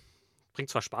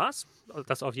zwar Spaß,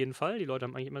 das auf jeden Fall, die Leute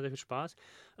haben eigentlich immer sehr viel Spaß,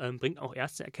 bringt auch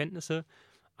erste Erkenntnisse,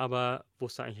 aber wo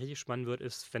es da eigentlich richtig spannend wird,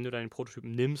 ist, wenn du deinen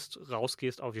Prototypen nimmst,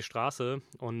 rausgehst auf die Straße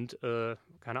und,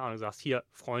 keine Ahnung, sagst, hier,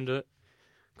 Freunde,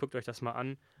 guckt euch das mal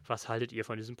an, was haltet ihr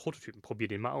von diesem Prototypen?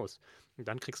 Probiert den mal aus. Und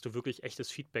dann kriegst du wirklich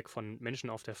echtes Feedback von Menschen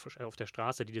auf der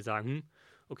Straße, die dir sagen,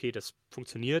 okay, das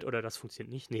funktioniert oder das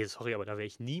funktioniert nicht. Nee, sorry, aber da wäre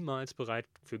ich niemals bereit,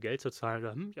 für Geld zu zahlen.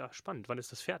 Oder, ja, spannend, wann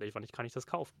ist das fertig? Wann kann ich das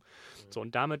kaufen? So,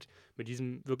 und mit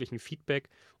diesem wirklichen Feedback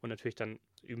und natürlich dann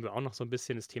üben wir auch noch so ein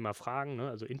bisschen das Thema Fragen, ne?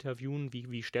 Also interviewen,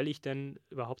 wie stelle ich denn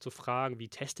überhaupt so Fragen, wie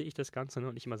teste ich das Ganze, ne?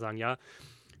 Und nicht immer sagen, ja,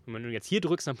 und wenn du jetzt hier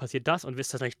drückst, dann passiert das und wäre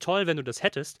das eigentlich toll, wenn du das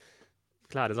hättest.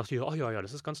 klar. Da sagt die, oh ja,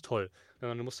 das ist ganz toll.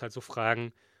 Sondern du musst halt so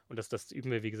fragen, und das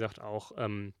üben wir, wie gesagt, auch,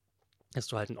 dass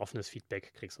du halt ein offenes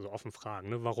Feedback kriegst, also offen fragen.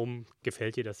 Ne? Warum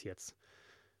gefällt dir das jetzt?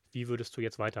 Wie würdest du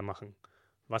jetzt weitermachen?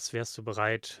 Was wärst du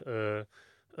bereit,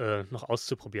 noch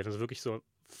auszuprobieren? Also wirklich so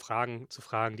Fragen zu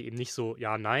fragen, die eben nicht so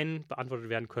Ja, Nein beantwortet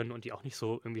werden können und die auch nicht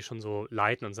so irgendwie schon so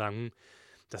leiten und sagen,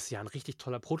 das ist ja ein richtig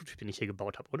toller Prototyp, den ich hier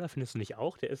gebaut habe, oder? Findest du nicht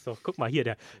auch? Der ist doch, guck mal hier,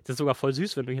 das ist sogar voll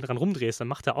süß, wenn du hier dran rumdrehst, dann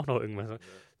macht er auch noch irgendwas. Ja.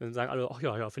 Dann sagen alle, ach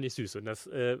ja, finde ich süß. Und das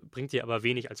bringt dir aber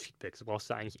wenig als Feedback. Du brauchst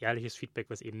da eigentlich ehrliches Feedback,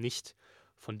 was eben nicht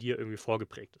von dir irgendwie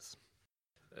vorgeprägt ist.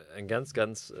 Ein ganz,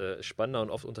 ganz spannender und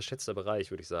oft unterschätzter Bereich,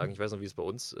 würde ich sagen. Ich weiß noch, wie es bei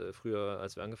uns früher,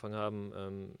 als wir angefangen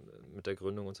haben mit der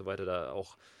Gründung und so weiter, da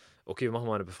auch, okay, wir machen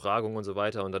mal eine Befragung und so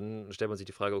weiter und dann stellt man sich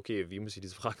die Frage, okay, wie muss ich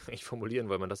diese Frage eigentlich formulieren,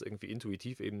 weil man das irgendwie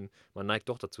intuitiv eben, man neigt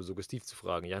doch dazu, suggestiv zu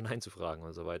fragen, ja, nein zu fragen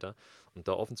und so weiter und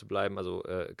da offen zu bleiben, also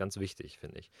ganz wichtig,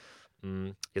 finde ich.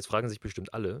 Jetzt fragen sich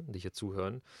bestimmt alle, die hier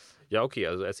zuhören, ja, okay,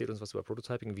 also erzählt uns was über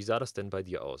Prototyping. Wie sah das denn bei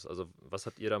dir aus? Also was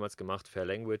habt ihr damals gemacht?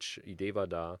 Fairlanguage, Idee war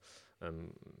da.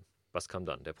 Was kam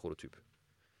dann, der Prototyp?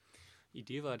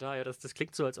 Idee war da, ja, das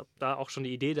klingt so, als ob da auch schon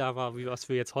die Idee da war, was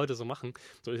wir jetzt heute so machen.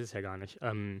 So ist es ja gar nicht.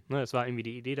 Es war irgendwie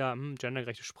die Idee da,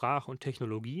 gendergerechte Sprache und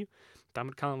Technologie.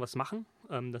 Damit kann man was machen.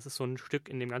 Das ist so ein Stück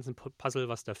in dem ganzen Puzzle,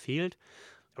 was da fehlt.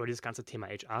 Aber dieses ganze Thema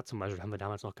HR zum Beispiel haben wir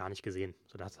damals noch gar nicht gesehen.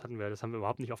 So, das haben wir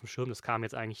überhaupt nicht auf dem Schirm. Das kam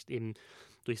jetzt eigentlich eben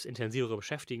durchs intensivere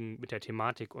Beschäftigen mit der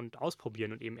Thematik und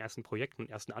Ausprobieren und eben ersten Projekten und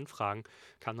ersten Anfragen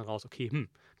kam dann raus, okay,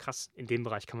 krass, in dem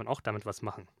Bereich kann man auch damit was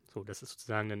machen. So, das ist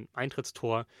sozusagen ein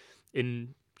Eintrittstor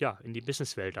in die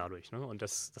Businesswelt dadurch. Ne? Und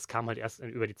das kam halt erst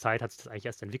über die Zeit, hat sich das eigentlich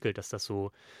erst entwickelt, dass das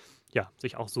so,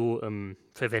 sich auch so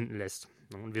verwenden lässt.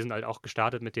 Und wir sind halt auch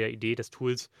gestartet mit der Idee des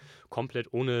Tools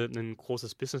komplett ohne ein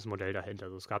großes Businessmodell dahinter.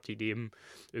 Also es gab die Idee,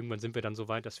 irgendwann sind wir dann so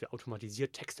weit, dass wir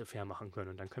automatisiert Texte fair machen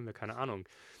können. Und dann können wir, keine Ahnung,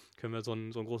 so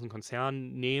einen großen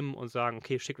Konzern nehmen und sagen,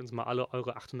 okay, schickt uns mal alle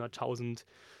eure 800.000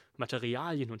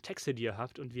 Materialien und Texte, die ihr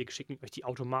habt, und wir schicken euch die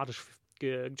automatisch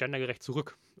gendergerecht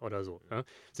zurück oder so. Ne?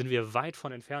 Sind wir weit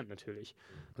von entfernt natürlich.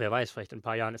 Wer weiß, vielleicht in ein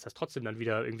paar Jahren ist das trotzdem dann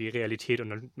wieder irgendwie Realität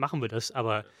und dann machen wir das,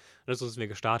 aber so sind wir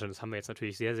gestartet. Das haben wir jetzt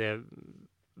natürlich sehr, sehr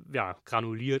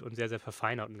granuliert und sehr, sehr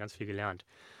verfeinert und ganz viel gelernt.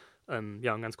 Und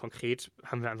ganz konkret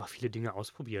haben wir einfach viele Dinge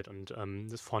ausprobiert und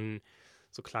das von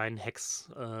so kleinen Hacks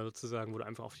sozusagen, wo du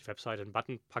einfach auf die Webseite einen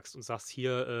Button packst und sagst,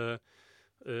 hier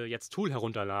jetzt Tool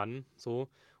herunterladen, so,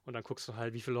 und dann guckst du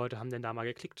halt, wie viele Leute haben denn da mal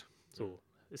geklickt, so.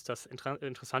 Ist das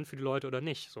interessant für die Leute oder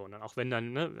nicht? So, und dann auch wenn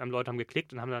dann, Leute haben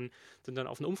geklickt und sind dann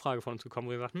auf eine Umfrage von uns gekommen,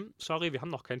 wo wir gesagt, sorry, wir haben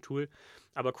noch kein Tool,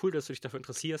 aber cool, dass du dich dafür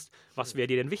interessierst. Was wäre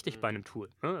dir denn wichtig bei einem Tool?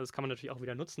 Ne? Das kann man natürlich auch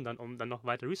wieder nutzen, dann, um dann noch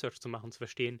weiter Research zu machen, zu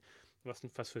verstehen,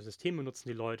 was für Systeme nutzen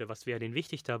die Leute, was wäre denen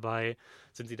wichtig dabei,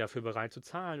 sind sie dafür bereit zu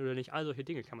zahlen oder nicht? All solche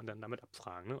Dinge kann man dann damit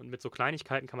abfragen. Ne? Und mit so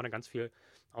Kleinigkeiten kann man dann ganz viel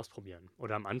ausprobieren.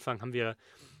 Oder am Anfang haben wir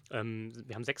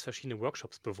haben 6 verschiedene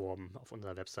Workshops beworben auf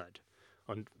unserer Website.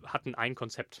 Und hatten ein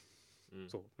Konzept.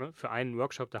 So, ne? Für einen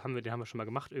Workshop, den haben wir schon mal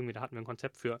gemacht, irgendwie, da hatten wir ein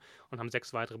Konzept für und haben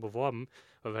 6 weitere beworben,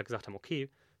 weil wir halt gesagt haben, okay,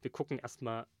 wir gucken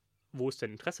erstmal, wo ist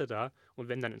denn Interesse da, und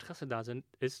wenn dann Interesse da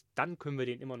ist, dann können wir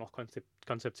den immer noch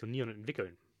konzeptionieren und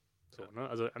entwickeln. So, ne?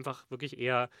 Also einfach wirklich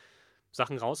eher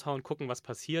Sachen raushauen, gucken, was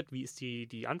passiert, wie ist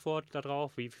die Antwort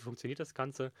darauf, wie funktioniert das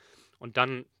Ganze, und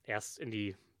dann erst in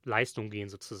die Leistung gehen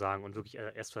sozusagen und wirklich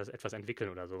erst etwas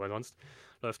entwickeln oder so, weil sonst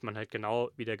läuft man halt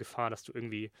genau wieder Gefahr, dass du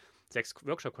irgendwie 6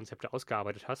 Workshop-Konzepte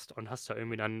ausgearbeitet hast und hast da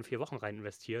irgendwie dann 4 Wochen rein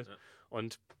investiert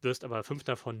und wirst aber 5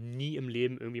 davon nie im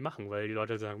Leben irgendwie machen, weil die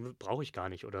Leute sagen, brauche ich gar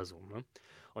nicht oder so. Ne?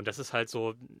 Und das ist halt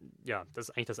so, das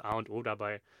ist eigentlich das A und O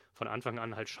dabei, von Anfang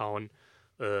an halt schauen,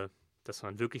 dass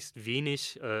man möglichst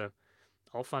wenig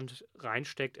Aufwand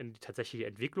reinsteckt in die tatsächliche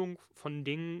Entwicklung von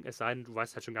Dingen, es sei denn, du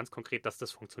weißt halt schon ganz konkret, dass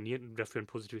das funktioniert und du dafür ein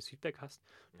positives Feedback hast.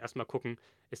 Erstmal gucken,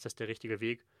 ist das der richtige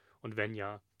Weg, und wenn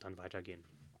ja, dann weitergehen.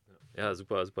 Ja,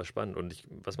 super, super spannend. Und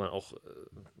was man auch,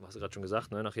 hast du gerade schon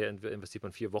gesagt, ne, nachher investiert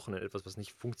man 4 Wochen in etwas, was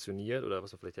nicht funktioniert oder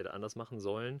was man vielleicht hätte anders machen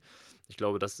sollen. Ich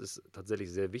glaube, das ist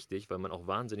tatsächlich sehr wichtig, weil man auch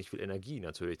wahnsinnig viel Energie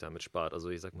natürlich damit spart. Also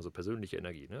ich sag mal so persönliche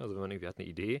Energie. Ne? Also wenn man irgendwie hat eine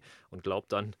Idee und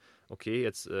glaubt dann, okay,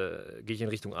 jetzt gehe ich in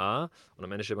Richtung A, und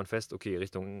am Ende stellt man fest, okay,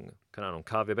 Richtung, keine Ahnung,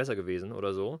 K wäre besser gewesen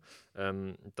oder so.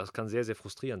 Das kann sehr, sehr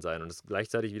frustrierend sein. Und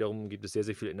gleichzeitig wiederum gibt es sehr,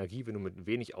 sehr viel Energie, wenn du mit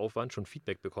wenig Aufwand schon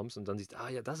Feedback bekommst und dann siehst,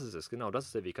 ja, das ist es, genau, das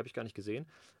ist der Weg, habe ich gar nicht gesehen.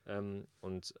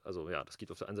 Und also ja, das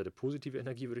gibt auf der einen Seite positive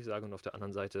Energie, würde ich sagen, und auf der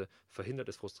anderen Seite verhindert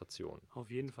es Frustration.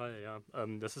 Auf jeden Fall, ja.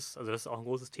 Das ist auch ein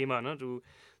großes Thema. Ne?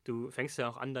 Du fängst ja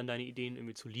auch an, dann deine Ideen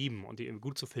irgendwie zu lieben und die irgendwie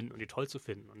gut zu finden und die toll zu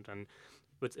finden. Und dann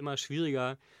wird es immer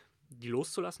schwieriger, die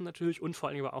loszulassen natürlich und vor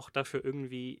allem aber auch dafür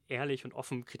irgendwie ehrlich und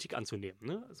offen Kritik anzunehmen.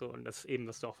 Ne? So, und das eben,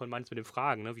 was du auch von meinst mit den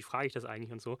Fragen, ne? Wie frage ich das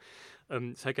eigentlich und so,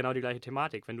 ist halt genau die gleiche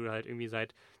Thematik. Wenn du halt irgendwie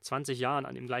seit 20 Jahren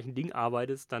an dem gleichen Ding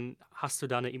arbeitest, dann hast du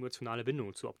da eine emotionale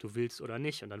Bindung zu, ob du willst oder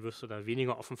nicht. Und dann wirst du da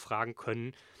weniger offen fragen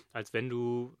können, als wenn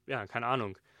du, ja, keine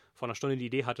Ahnung, vor einer Stunde die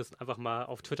Idee hattest und einfach mal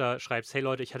auf Twitter schreibst, hey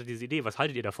Leute, ich hatte diese Idee, was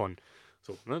haltet ihr davon?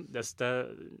 So, ne?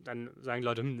 Dann sagen die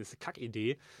Leute, das ist eine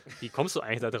Kackidee, wie kommst du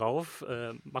eigentlich da drauf?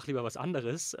 Mach lieber was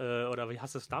anderes. Oder wie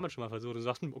hast du es damit schon mal versucht? Und du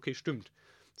sagst, okay, stimmt.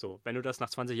 So, wenn du das nach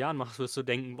 20 Jahren machst, wirst du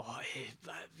denken, boah, ey,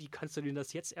 wie kannst du denn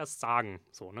das jetzt erst sagen?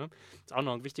 So, ne? Ist auch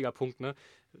noch ein wichtiger Punkt, ne?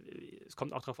 Es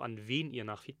kommt auch darauf an, wen ihr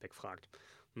nach Feedback fragt.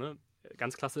 Ne?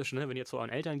 Ganz klassisch, ne? Wenn ihr zu euren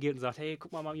Eltern geht und sagt, hey,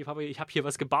 guck mal, Mami, Papa, ich habe hier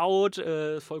was gebaut,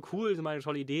 voll cool, ist meine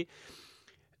tolle Idee.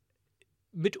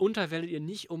 Mitunter werdet ihr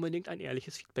nicht unbedingt ein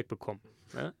ehrliches Feedback bekommen.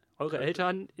 Ne? Eure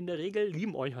Eltern in der Regel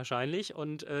lieben euch wahrscheinlich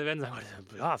und werden sagen,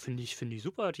 ja, finde ich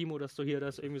super, Timo, dass du hier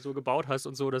das irgendwie so gebaut hast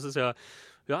und so. Das ist ja,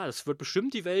 das wird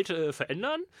bestimmt die Welt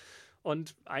verändern.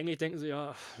 Und eigentlich denken sie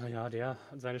ja, naja, der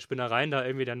und seine Spinnereien da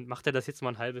irgendwie, dann macht er das jetzt mal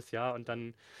ein halbes Jahr und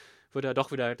dann wird er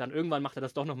doch wieder, dann irgendwann macht er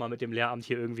das doch nochmal mit dem Lehramt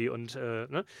hier irgendwie und,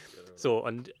 ne? So,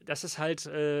 und das ist halt,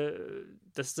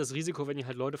 das ist das Risiko, wenn ihr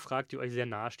halt Leute fragt, die euch sehr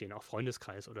nahe stehen, auch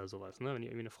Freundeskreis oder sowas, ne? Wenn ihr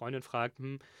irgendwie eine Freundin fragt,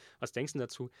 was denkst du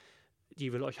dazu?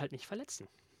 Die will euch halt nicht verletzen.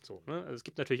 So, ne? Also es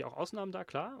gibt natürlich auch Ausnahmen da,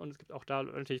 klar, und es gibt auch da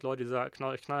natürlich Leute, die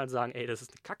knallhart sagen, ey, das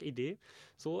ist eine Kackidee,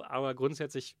 so, aber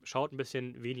grundsätzlich schaut ein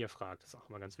bisschen, wen ihr fragt, das ist auch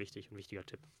immer ganz wichtig, ein wichtiger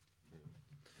Tipp.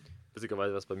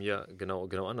 Witzigerweise war es bei mir genau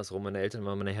andersrum. Meine Eltern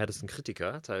waren meine härtesten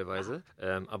Kritiker teilweise,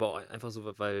 aber auch einfach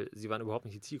so, weil sie waren überhaupt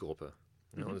nicht die Zielgruppe.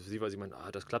 Ja, und für sie war sie meinen,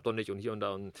 das klappt doch nicht und hier und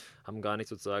da und haben gar nicht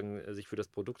sozusagen sich für das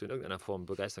Produkt in irgendeiner Form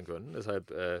begeistern können.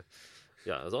 Deshalb,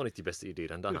 ist auch nicht die beste Idee,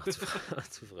 dann danach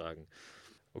zu fragen.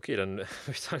 Okay, dann würde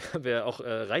ich sagen, haben wir auch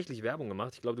reichlich Werbung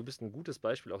gemacht. Ich glaube, du bist ein gutes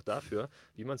Beispiel auch dafür,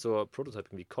 wie man zur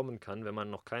Prototyping irgendwie kommen kann, wenn man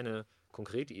noch keine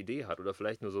konkrete Idee hat oder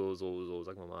vielleicht nur so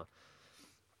sagen wir mal,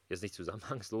 jetzt nicht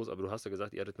zusammenhangslos, aber du hast ja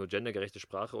gesagt, ihr hattet nur gendergerechte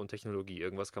Sprache und Technologie.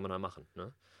 Irgendwas kann man da machen.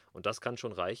 Ne? Und das kann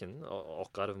schon reichen,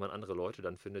 auch gerade wenn man andere Leute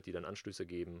dann findet, die dann Anstöße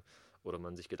geben oder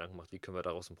man sich Gedanken macht, wie können wir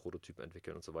daraus einen Prototyp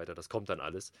entwickeln und so weiter. Das kommt dann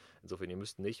alles. Insofern, ihr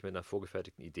müsst nicht mit einer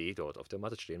vorgefertigten Idee dort auf der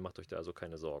Matte stehen, macht euch da also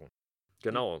keine Sorgen.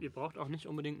 Genau. Ihr braucht auch nicht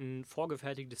unbedingt ein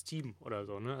vorgefertigtes Team oder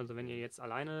so. Ne? Also wenn ihr jetzt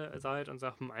alleine seid und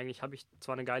sagt, eigentlich habe ich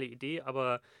zwar eine geile Idee,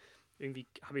 aber irgendwie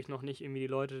habe ich noch nicht irgendwie die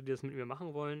Leute, die das mit mir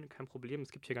machen wollen. Kein Problem. Es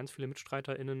gibt hier ganz viele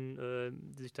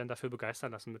MitstreiterInnen, die sich dann dafür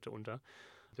begeistern lassen mitunter.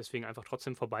 Deswegen einfach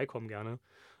trotzdem vorbeikommen gerne.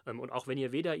 Und auch wenn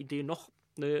ihr weder Idee noch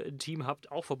ein Team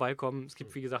habt, auch vorbeikommen. Es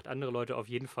gibt, wie gesagt, andere Leute auf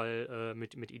jeden Fall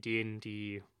mit Ideen,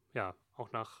 die ja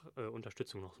auch nach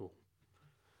Unterstützung noch suchen.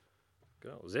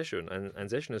 Genau, sehr schön. Ein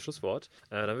sehr schönes Schlusswort.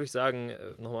 Dann würde ich sagen,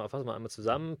 fassen wir einmal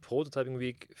zusammen. Prototyping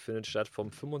Week findet statt vom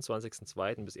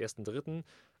 25.02. bis 1.03.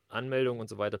 Anmeldung und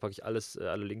so weiter packe ich alle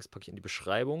Links packe ich in die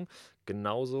Beschreibung.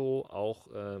 Genauso auch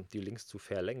die Links zu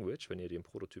Fairlanguage, wenn ihr den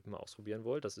Prototypen mal ausprobieren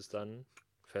wollt. Das ist dann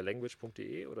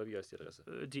fairlanguage.de oder wie heißt die Adresse?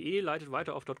 .de leitet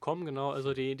weiter auf .com, genau.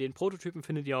 Also den Prototypen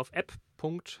findet ihr auf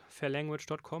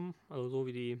app.fairlanguage.com, also so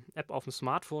wie die App auf dem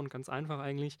Smartphone, ganz einfach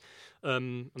eigentlich.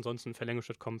 Ansonsten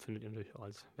fairlanguage.com findet ihr natürlich auch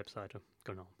als Webseite,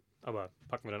 genau. Aber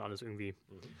packen wir dann alles irgendwie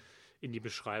in die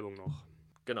Beschreibung noch.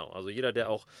 Genau, also jeder, der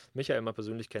auch Michael mal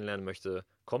persönlich kennenlernen möchte,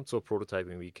 kommt zur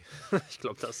Prototyping Week. Ich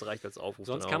glaube, das reicht als Aufruf.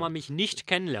 Sonst kann man mich nicht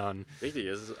kennenlernen. Richtig,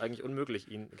 es ist eigentlich unmöglich,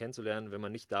 ihn kennenzulernen, wenn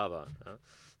man nicht da war. Ja?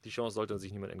 Die Chance sollte uns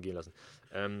sich niemand entgehen lassen.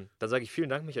 Dann sage ich vielen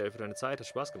Dank, Michael, für deine Zeit. Hat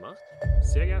Spaß gemacht.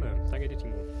 Sehr gerne. Danke dir,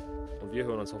 Timo. Und wir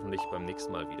hören uns hoffentlich beim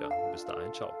nächsten Mal wieder. Bis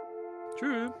dahin, ciao.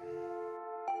 Tschüss.